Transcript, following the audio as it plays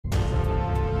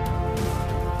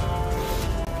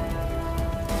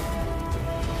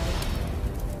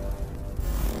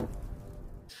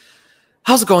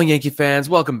How's it going, Yankee fans?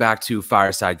 Welcome back to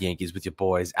Fireside Yankees with your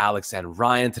boys, Alex and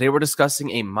Ryan. Today, we're discussing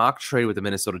a mock trade with the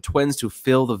Minnesota Twins to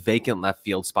fill the vacant left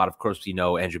field spot. Of course, we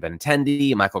know Andrew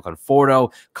Benintendi, Michael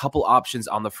Conforto, couple options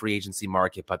on the free agency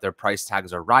market, but their price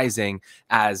tags are rising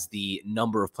as the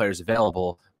number of players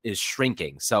available is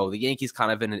shrinking. So the Yankees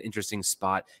kind of in an interesting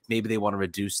spot. Maybe they want to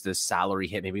reduce the salary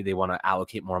hit. Maybe they want to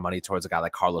allocate more money towards a guy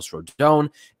like Carlos Rodon.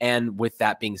 And with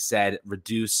that being said,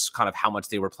 reduce kind of how much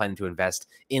they were planning to invest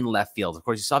in left field. Of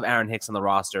course, you still have Aaron Hicks on the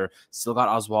roster, still got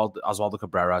Oswaldo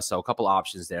Cabrera. So a couple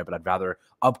options there, but I'd rather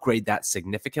upgrade that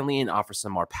significantly and offer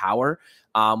some more power,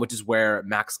 which is where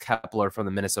Max Kepler from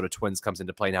the Minnesota Twins comes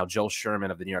into play. Now, Joel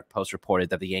Sherman of the New York Post reported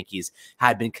that the Yankees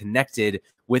had been connected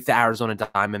with the Arizona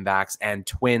Diamondbacks and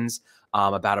Twins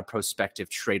about a prospective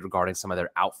trade regarding some of their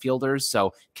outfielders.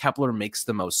 So Kepler makes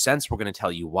the most sense. We're going to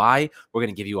tell you why. We're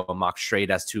going to give you a mock trade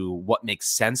as to what makes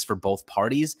sense for both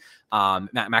parties.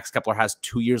 Max Kepler has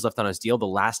 2 years left on his deal, the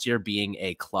last year being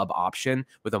a club option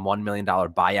with a $1 million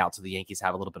buyout. So the Yankees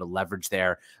have a little bit of leverage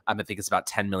there. I think it's about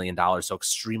 $10 million. So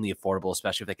extremely affordable,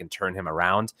 especially if they can turn him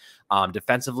around.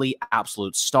 Defensively,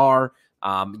 absolute star.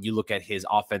 You look at his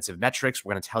offensive metrics.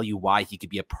 We're going to tell you why he could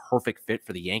be a perfect fit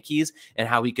for the Yankees and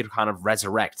how he could kind of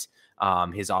resurrect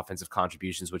his offensive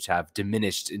contributions, which have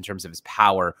diminished in terms of his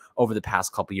power over the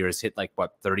past couple years. Hit like,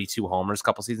 32 homers a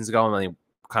couple seasons ago, and then he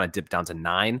kind of dipped down to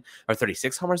 9, or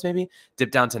 36 homers maybe,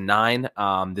 dipped down to 9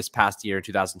 this past year,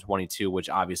 2022, which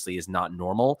obviously is not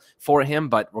normal for him,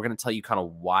 but we're going to tell you kind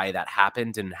of why that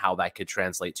happened and how that could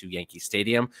translate to Yankee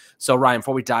Stadium. So Ryan,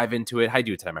 before we dive into it, how you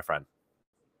doing today, my friend?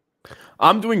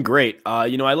 I'm doing great. I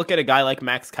look at a guy like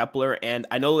Max Kepler, and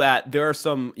I know that there are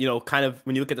some, kind of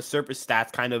when you look at the surface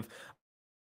stats, kind of,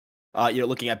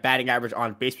 looking at batting average,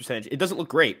 on base percentage, it doesn't look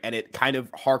great. And it kind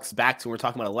of harks back to when we're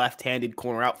talking about a left-handed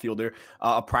corner outfielder,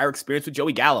 a prior experience with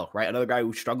Joey Gallo, right? Another guy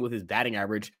who struggled with his batting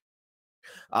average.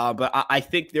 But I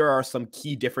think there are some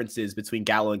key differences between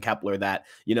Gallo and Kepler that,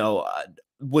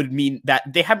 would mean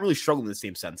that they haven't really struggled in the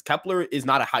same sense. Kepler is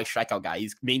not a high strikeout guy.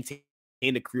 He's maintained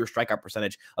a career strikeout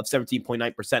percentage of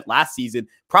 17.9% last season,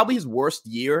 probably his worst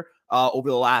year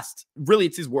over the last, really,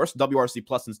 it's his worst WRC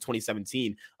plus since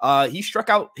 2017. He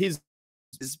struck out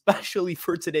especially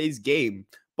for today's game,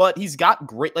 but he's got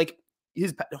great,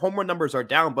 his home run numbers are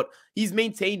down, but he's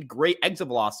maintained great exit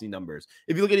velocity numbers.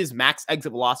 If you look at his max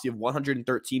exit velocity of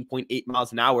 113.8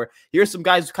 miles an hour, here's some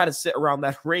guys who kind of sit around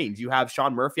that range. You have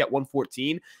Sean Murphy at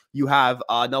 114. You have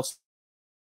Nelson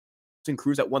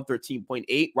Cruz at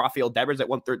 113.8, Rafael Devers at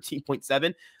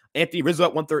 113.7, Anthony Rizzo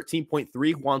at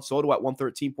 113.3, Juan Soto at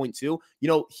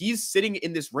 113.2. He's sitting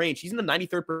in this range. He's in the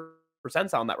 93rd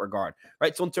percentile in that regard,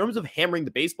 right? So in terms of hammering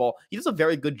the baseball, he does a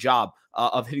very good job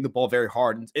of hitting the ball very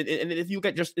hard. And if you look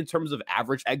at just in terms of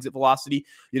average exit velocity,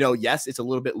 yes, it's a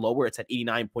little bit lower. It's at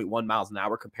 89.1 miles an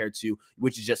hour compared to,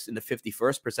 which is just in the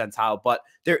 51st percentile, but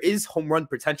there is home run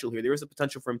potential here. There is a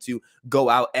potential for him to go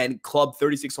out and club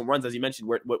 36 home runs, as you mentioned,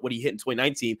 what he hit in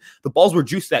 2019. The balls were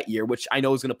juiced that year, which I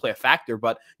know is going to play a factor,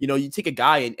 but you take a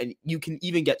guy and you can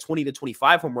even get 20 to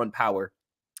 25 home run power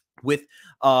with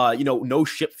no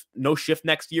shift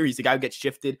next year. He's a guy who gets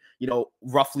shifted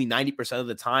roughly 90% of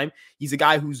the time. He's a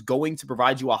guy who's going to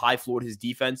provide you a high floor to his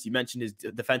defense. You mentioned his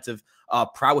defensive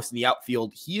prowess in the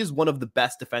outfield. He is one of the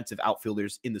best defensive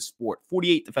outfielders in the sport.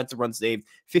 48 defensive runs saved,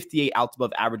 58 outs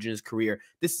above average in his career.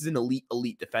 This is an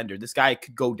elite defender. This guy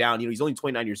could go down, he's only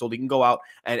 29 years old. He can go out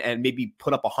and maybe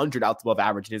put up 100 outs above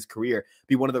average in his career,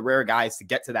 be one of the rare guys to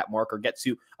get to that mark or get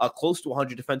to close to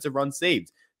 100 defensive runs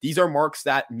saved. These are marks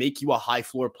that make you a high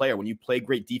floor player. When you play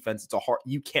great defense,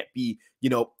 you can't be,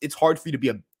 it's hard for you to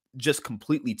be just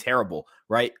completely terrible,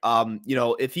 right?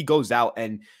 If he goes out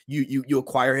and you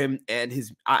acquire him, and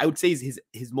I would say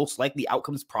his most likely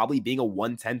outcome is probably being a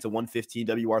 110 to 115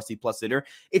 WRC plus hitter.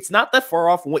 It's not that far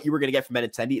off from what you were going to get from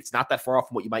Benintendi. It's not that far off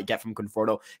from what you might get from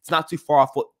Conforto. It's not too far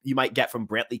off what you might get from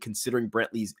Brantley, considering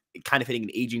Brantley's kind of hitting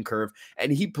an aging curve,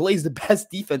 and he plays the best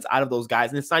defense out of those guys,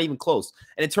 and it's not even close.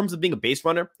 And in terms of being a base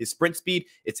runner, his sprint speed,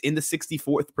 it's in the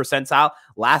 64th percentile.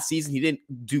 Last season, he didn't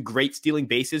do great stealing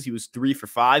bases. He was 3 for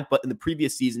 5, but in the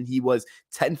previous season, he was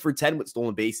 10 for 10 with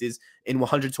stolen bases in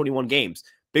 121 games.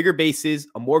 Bigger bases,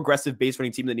 a more aggressive base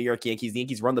running team than the New York Yankees. The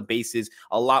Yankees run the bases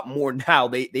a lot more now.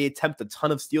 They attempt a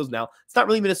ton of steals now. It's not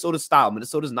really Minnesota's style.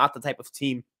 Minnesota's not the type of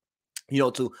team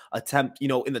to attempt,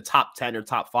 in the top 10 or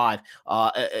top 5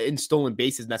 in stolen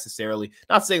bases necessarily.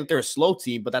 Not saying that they're a slow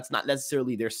team, but that's not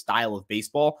necessarily their style of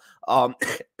baseball.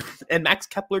 And Max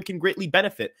Kepler can greatly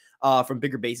benefit from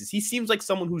bigger bases. He seems like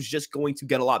someone who's just going to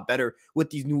get a lot better with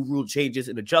these new rule changes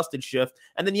and adjusted shift.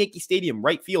 And then Yankee Stadium,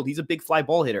 right field, he's a big fly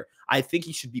ball hitter. I think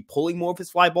he should be pulling more of his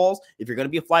fly balls. If you're going to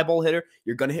be a fly ball hitter,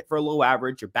 you're going to hit for a low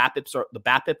average. Your the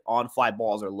BABIP on fly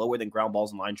balls are lower than ground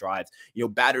balls and line drives.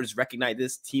 Batters recognize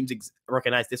this, teams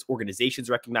recognize this, organizations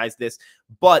recognize this.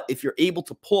 But if you're able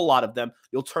to pull a lot of them,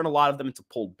 you'll turn a lot of them into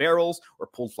pulled barrels or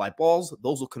pulled fly balls.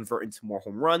 Those will convert into more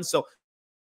home runs. So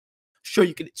sure,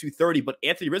 you can hit 230, but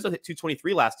Anthony Rizzo hit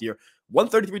 223 last year,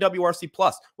 133 WRC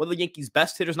plus, one of the Yankees'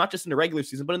 best hitters, not just in the regular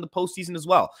season, but in the postseason as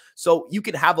well. So you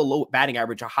could have a low batting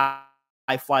average, a high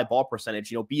fly ball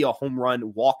percentage, be a home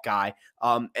run walk guy.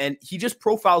 And he just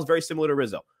profiles very similar to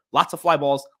Rizzo. Lots of fly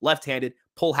balls, left-handed,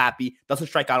 pull happy, doesn't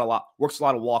strike out a lot, works a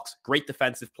lot of walks, great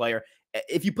defensive player.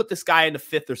 If you put this guy in the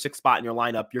 5th or 6th spot in your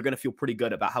lineup, you're going to feel pretty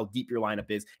good about how deep your lineup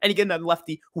is. And you get another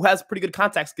lefty who has pretty good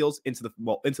contact skills into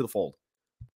the fold.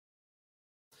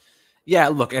 Yeah,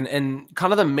 look, and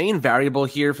kind of the main variable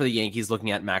here for the Yankees looking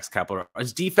at Max Kepler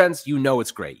is defense.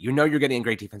 It's great. You're getting a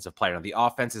great defensive player. Now, the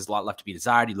offense is a lot left to be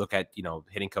desired. You look at,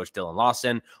 hitting coach Dylan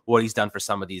Lawson, what he's done for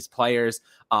some of these players.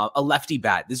 A lefty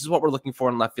bat. This is what we're looking for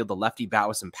in left field. The lefty bat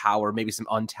with some power, maybe some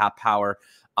untapped power.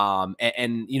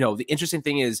 The interesting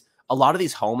thing is a lot of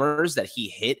these homers that he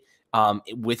hit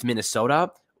with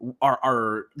Minnesota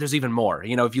are there's even more.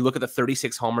 If you look at the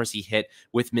 36 homers he hit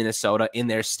with Minnesota in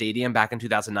their stadium back in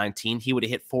 2019, he would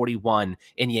have hit 41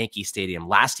 in Yankee Stadium.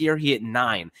 Last year, he hit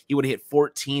 9. He would have hit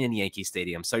 14 in Yankee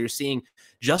Stadium. So you're seeing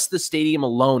just the stadium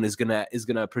alone is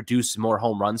gonna produce more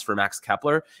home runs for Max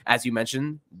Kepler. As you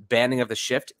mentioned, banning of the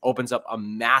shift opens up a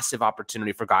massive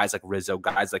opportunity for guys like Rizzo,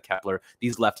 guys like Kepler,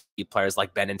 these lefty players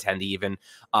like Benintendi even.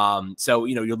 So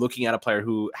you're looking at a player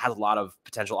who has a lot of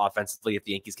potential offensively. If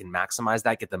the Yankees can maximize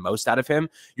that, get the most out of him,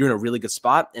 you're in a really good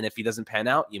spot. And if he doesn't pan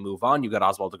out, you move on. You got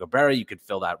Oswaldo Cabrera, you could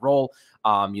fill that role.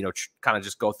 Kind of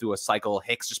just go through a cycle.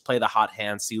 Hicks, just play the hot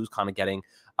hand, see who's kind of getting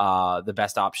the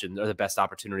best option or the best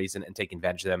opportunities and taking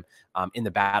advantage of them in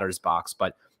the batter's box.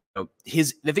 But the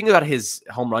thing about his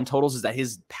home run totals is that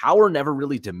his power never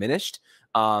really diminished.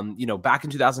 Back in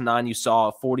 2009, you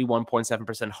saw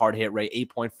 41.7% hard hit rate,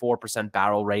 8.4%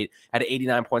 barrel rate, at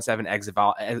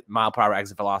 89.7 mile per hour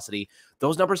exit velocity.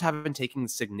 Those numbers haven't been taking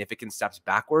significant steps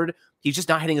backward. He's just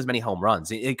not hitting as many home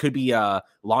runs. It could be a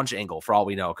launch angle for all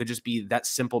we know. It could just be that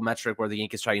simple metric where the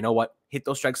Yankees try, hit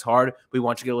those strikes hard. We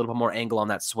want you to get a little bit more angle on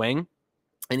that swing.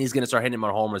 And he's going to start hitting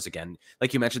more homers again.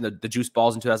 Like you mentioned, the juice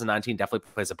balls in 2019 definitely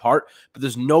plays a part, but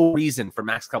there's no reason for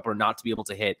Max Kepler not to be able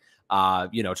to hit,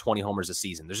 20 homers a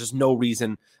season. There's just no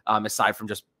reason aside from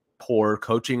just poor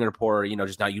coaching or poor,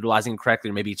 just not utilizing it correctly,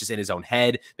 or maybe it's just in his own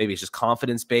head. Maybe it's just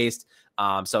confidence based.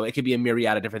 So it could be a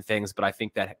myriad of different things, but I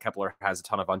think that Kepler has a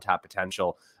ton of untapped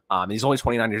potential. He's only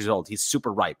 29 years old. He's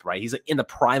super ripe, right? He's in the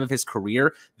prime of his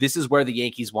career. This is where the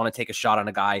Yankees want to take a shot on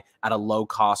a guy at a low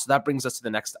cost. So that brings us to the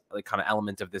next kind of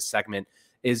element of this segment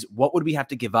is what would we have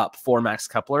to give up for Max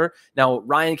Kepler? Now,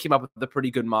 Ryan came up with a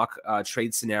pretty good mock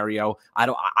trade scenario.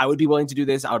 I would be willing to do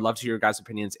this. I would love to hear your guys'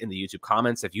 opinions in the YouTube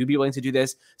comments if you'd be willing to do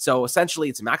this. So essentially,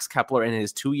 it's Max Kepler in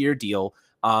his 2-year deal.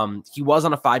 He was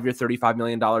on a 5-year, $35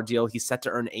 million deal. He's set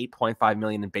to earn $8.5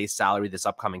 million in base salary this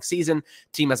upcoming season.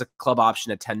 Team has a club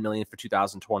option at $10 million for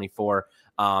 2024,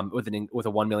 with a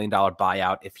 $1 million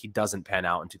buyout if he doesn't pan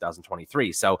out in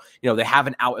 2023. So, they have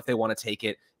an out if they want to take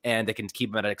it, and they can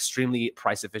keep him at an extremely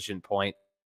price efficient point.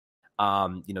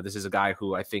 This is a guy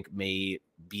who I think may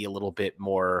be a little bit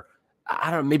more,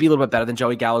 maybe a little bit better than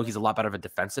Joey Gallo. He's a lot better of a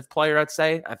defensive player, I'd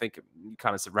say. I think you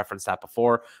kind of referenced that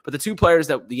before. But the two players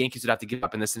that the Yankees would have to give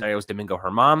up in this scenario is Domingo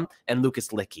Germán and Lucas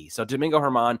Licky. So Domingo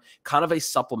Germán, kind of a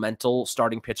supplemental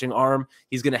starting pitching arm.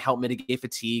 He's going to help mitigate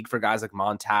fatigue for guys like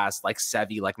Montas, like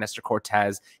Sevy, like Nestor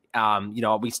Cortez.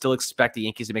 We still expect the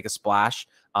Yankees to make a splash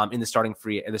in the starting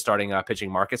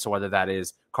pitching market. So whether that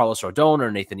is Carlos Rodon or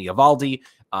Nathan Eovaldi,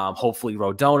 hopefully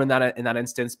Rodon in that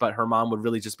instance, but Germán would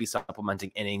really just be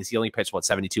supplementing innings. He only pitched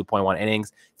 72.1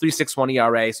 innings, 3.61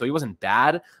 ERA, so he wasn't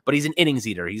bad, but he's an innings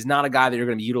eater. He's not a guy that you're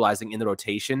going to be utilizing in the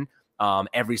rotation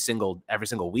every single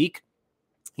week.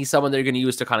 He's someone they're going to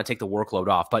use to kind of take the workload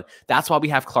off. But that's why we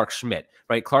have Clark Schmidt,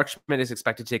 right? Clark Schmidt is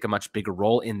expected to take a much bigger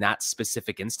role in that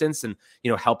specific instance and,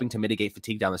 helping to mitigate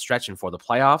fatigue down the stretch and for the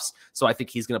playoffs. So I think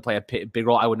he's going to play a big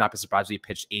role. I would not be surprised if he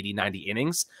pitched 80, 90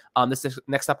 innings this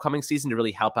next upcoming season to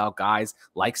really help out guys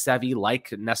like Sevy,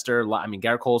 like Nestor.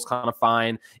 Garrett Cole's kind of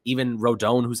fine. Even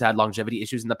Rodon, who's had longevity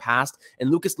issues in the past.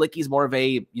 And Lucas Licky is more of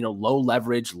a, low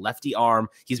leverage lefty arm.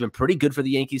 He's been pretty good for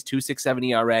the Yankees,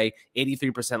 2.67 ERA,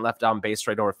 83% left on base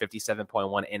rate over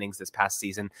 57.1 innings this past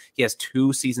season. He has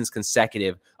 2 seasons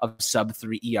consecutive of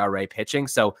sub-3 ERA pitching.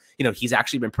 So, he's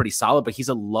actually been pretty solid, but he's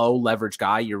a low leverage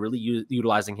guy. You're really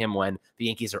utilizing him when the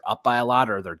Yankees are up by a lot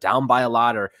or they're down by a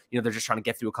lot, or, they're just trying to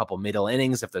get through a couple middle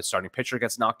innings if the starting pitcher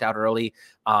gets knocked out early.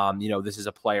 This is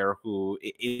a player who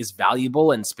is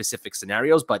valuable in specific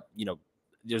scenarios, but,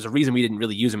 there's a reason we didn't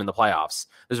really use him in the playoffs.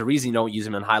 There's a reason you don't use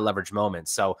him in high leverage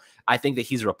moments. So I think that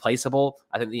he's replaceable.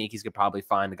 I think the Yankees could probably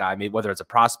find a guy, maybe whether it's a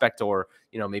prospect or,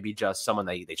 maybe just someone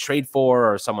they trade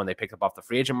for or someone they pick up off the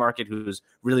free agent market who's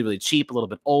really, really cheap, a little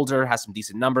bit older, has some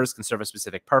decent numbers, can serve a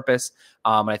specific purpose.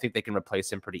 And I think they can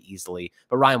replace him pretty easily.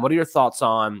 But Ryan, what are your thoughts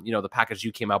on, the package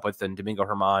you came up with in Domingo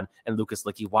Germán and Lucas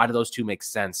Luetge? Why do those two make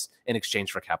sense in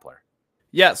exchange for Kepler?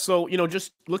 Yeah, so,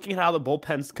 just looking at how the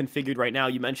bullpen's configured right now,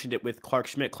 you mentioned it with Clarke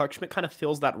Schmidt. Clarke Schmidt kind of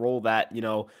fills that role that,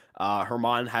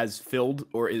 Germán has filled,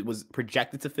 or it was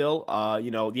projected to fill.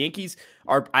 The Yankees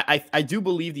are, I do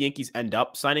believe the Yankees end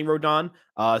up signing Rodon.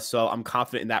 So I'm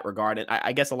confident in that regard. And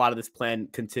I guess a lot of this plan,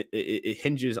 it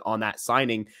hinges on that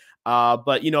signing.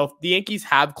 But if the Yankees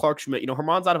have Clarke Schmidt,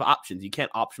 Germán's out of options. You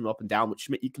can't option him up and down. With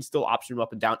Schmidt, you can still option him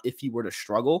up and down if he were to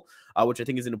struggle, which I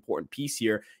think is an important piece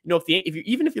here.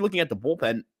 If you're looking at the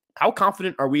bullpen, how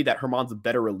confident are we that Germán's a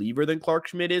better reliever than Clarke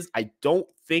Schmidt is? I don't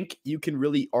think you can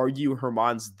really argue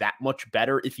Germán's that much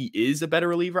better if he is a better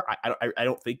reliever. I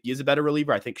don't think he is a better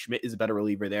reliever. I think Schmidt is a better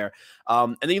reliever there.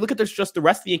 And then you look at just the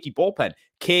rest of the Yankee bullpen: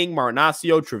 King,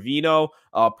 Marinaccio, Trevino,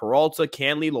 Peralta,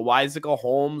 Canley, Loizaga,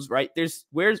 Holmes. Right?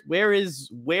 Where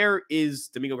is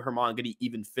Domingo Germán going to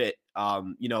even fit?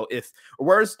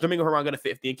 Where's Domingo Germán going to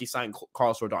fit if the Yankees sign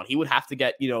Carlos Rodon? He would have to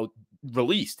get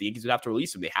released. The Yankees would have to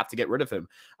release him. They have to get rid of him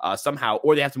somehow,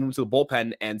 or they have to move him to the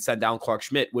bullpen and send down Clarke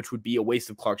Schmidt, which would be a waste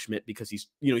of Clarke Schmidt because he's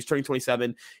turning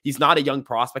 27. He's not a young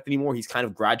prospect anymore. He's kind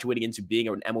of graduating into being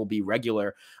an MLB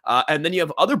regular. And then you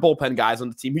have other bullpen guys on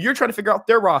the team who you're trying to figure out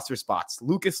their roster spots.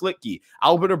 Lucas Luetge,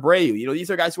 Albert Abreu.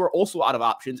 These are guys who are also out of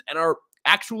options and are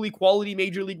actually quality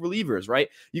major league relievers, right?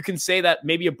 You can say that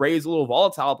maybe Abreu is a little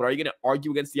volatile, but are you going to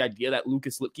argue against the idea that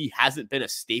Lucas Luetge hasn't been a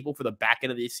staple for the back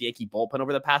end of this Yankee bullpen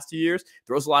over the past 2 years?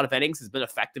 Throws a lot of innings, has been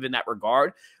effective in that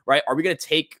regard, right? Are we going to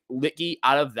take Luetge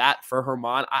out of that for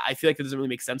Germán? I feel like it doesn't really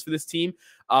make sense for this team.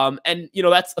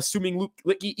 That's assuming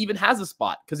Luetge even has a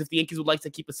spot, because if the Yankees would like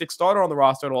to keep a 6 starter on the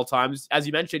roster at all times, as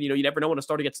you mentioned, you never know when a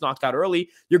starter gets knocked out early.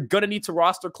 You're going to need to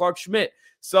roster Clarke Schmidt.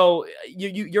 So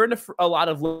you're in a lot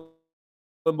of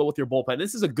limbo with your bullpen.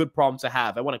 This is a good problem to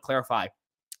have. I want to clarify.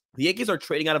 The Yankees are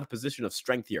trading out of a position of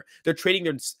strength here. They're trading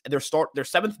their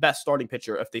 7th best starting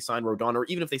pitcher if they sign Rodon, or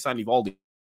even if they sign Eovaldi.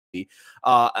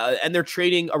 And they're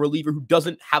trading a reliever who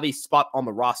doesn't have a spot on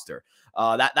the roster.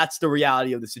 That's the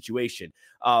reality of the situation.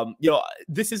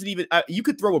 This isn't even, you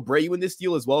could throw Abreu in this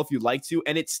deal as well if you'd like to,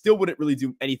 and it still wouldn't really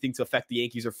do anything to affect the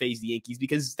Yankees or phase the Yankees,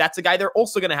 because that's a guy they're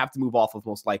also going to have to move off of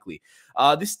most likely.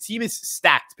 This team is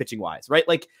stacked pitching wise, right?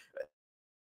 Like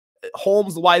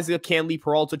Holmes, Loizaga, Canley,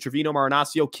 Peralta, Trevino,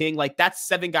 Marinaccio, King, like that's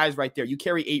 7 guys right there. You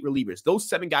carry 8 relievers. Those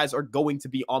 7 guys are going to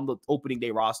be on the opening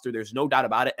day roster. There's no doubt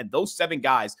about it. And those 7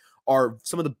 guys are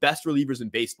some of the best relievers in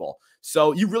baseball.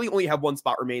 So you really only have 1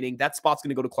 spot remaining. That spot's going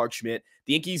to go to Clarke Schmidt.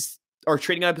 The Yankees are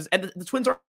trading up, and the Twins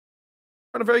are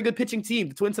a very good pitching team.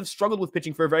 The Twins have struggled with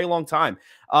pitching for a very long time.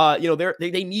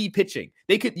 They need pitching.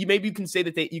 Maybe you can say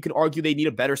that you can argue they need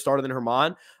a better starter than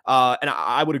Germán. And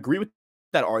I would agree with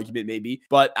that argument maybe,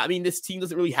 but I mean, this team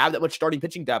doesn't really have that much starting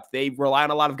pitching depth. They rely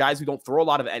on a lot of guys who don't throw a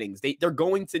lot of innings. They're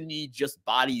going to need just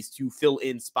bodies to fill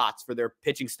in spots for their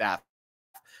pitching staff.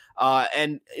 I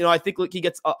think he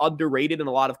gets underrated in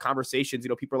a lot of conversations.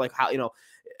 People are like,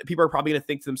 people are probably going to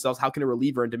think to themselves, how can a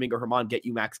reliever in Domingo Germán get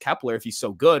you Max Kepler if he's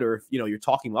so good, or if you're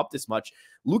talking him up this much?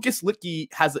 Lucas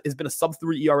Luetge has been a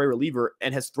sub-3 ERA reliever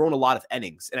and has thrown a lot of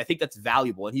innings, and I think that's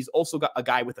valuable. And he's also got a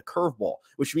guy with a curveball,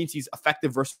 which means he's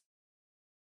effective versus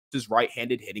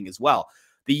right-handed hitting as well.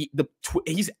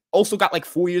 He's also got like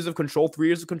 4 years of control, 3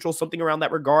 years of control, something around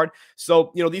that regard.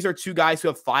 So, these are 2 guys who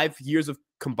have 5 years of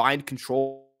combined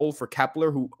control for Kepler,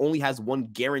 who only has 1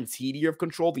 guaranteed year of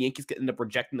control. The Yankees could end up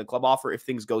rejecting the club offer if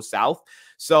things go south.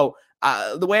 So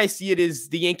the way I see it is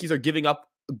the Yankees are giving up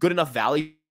good enough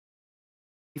value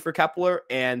for Kepler,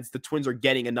 and the Twins are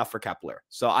getting enough for Kepler.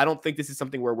 So I don't think this is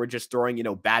something where we're just throwing,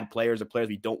 bad players or players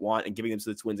we don't want and giving them to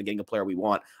the Twins and getting a player we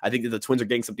want. I think that the Twins are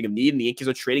getting something of need, and the Yankees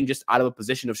are trading just out of a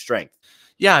position of strength.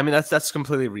 Yeah, I mean, that's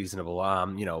completely reasonable.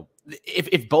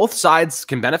 If both sides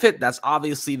can benefit, that's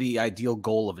obviously the ideal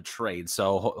goal of a trade.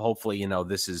 So hopefully,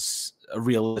 this is a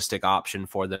realistic option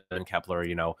for them and Kepler.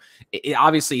 It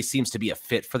obviously seems to be a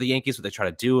fit for the Yankees, what they try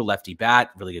to do. Lefty bat,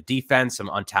 really good defense,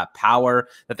 some untapped power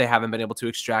that they haven't been able to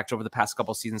extract over the past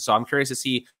couple of seasons. So I'm curious to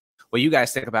see what you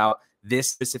guys think about this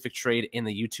specific trade in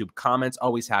the YouTube comments.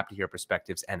 Always happy to hear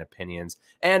perspectives and opinions.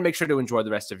 And make sure to enjoy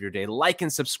the rest of your day. Like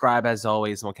and subscribe as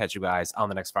always, and we'll catch you guys on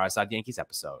the next Fireside Yankees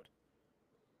episode.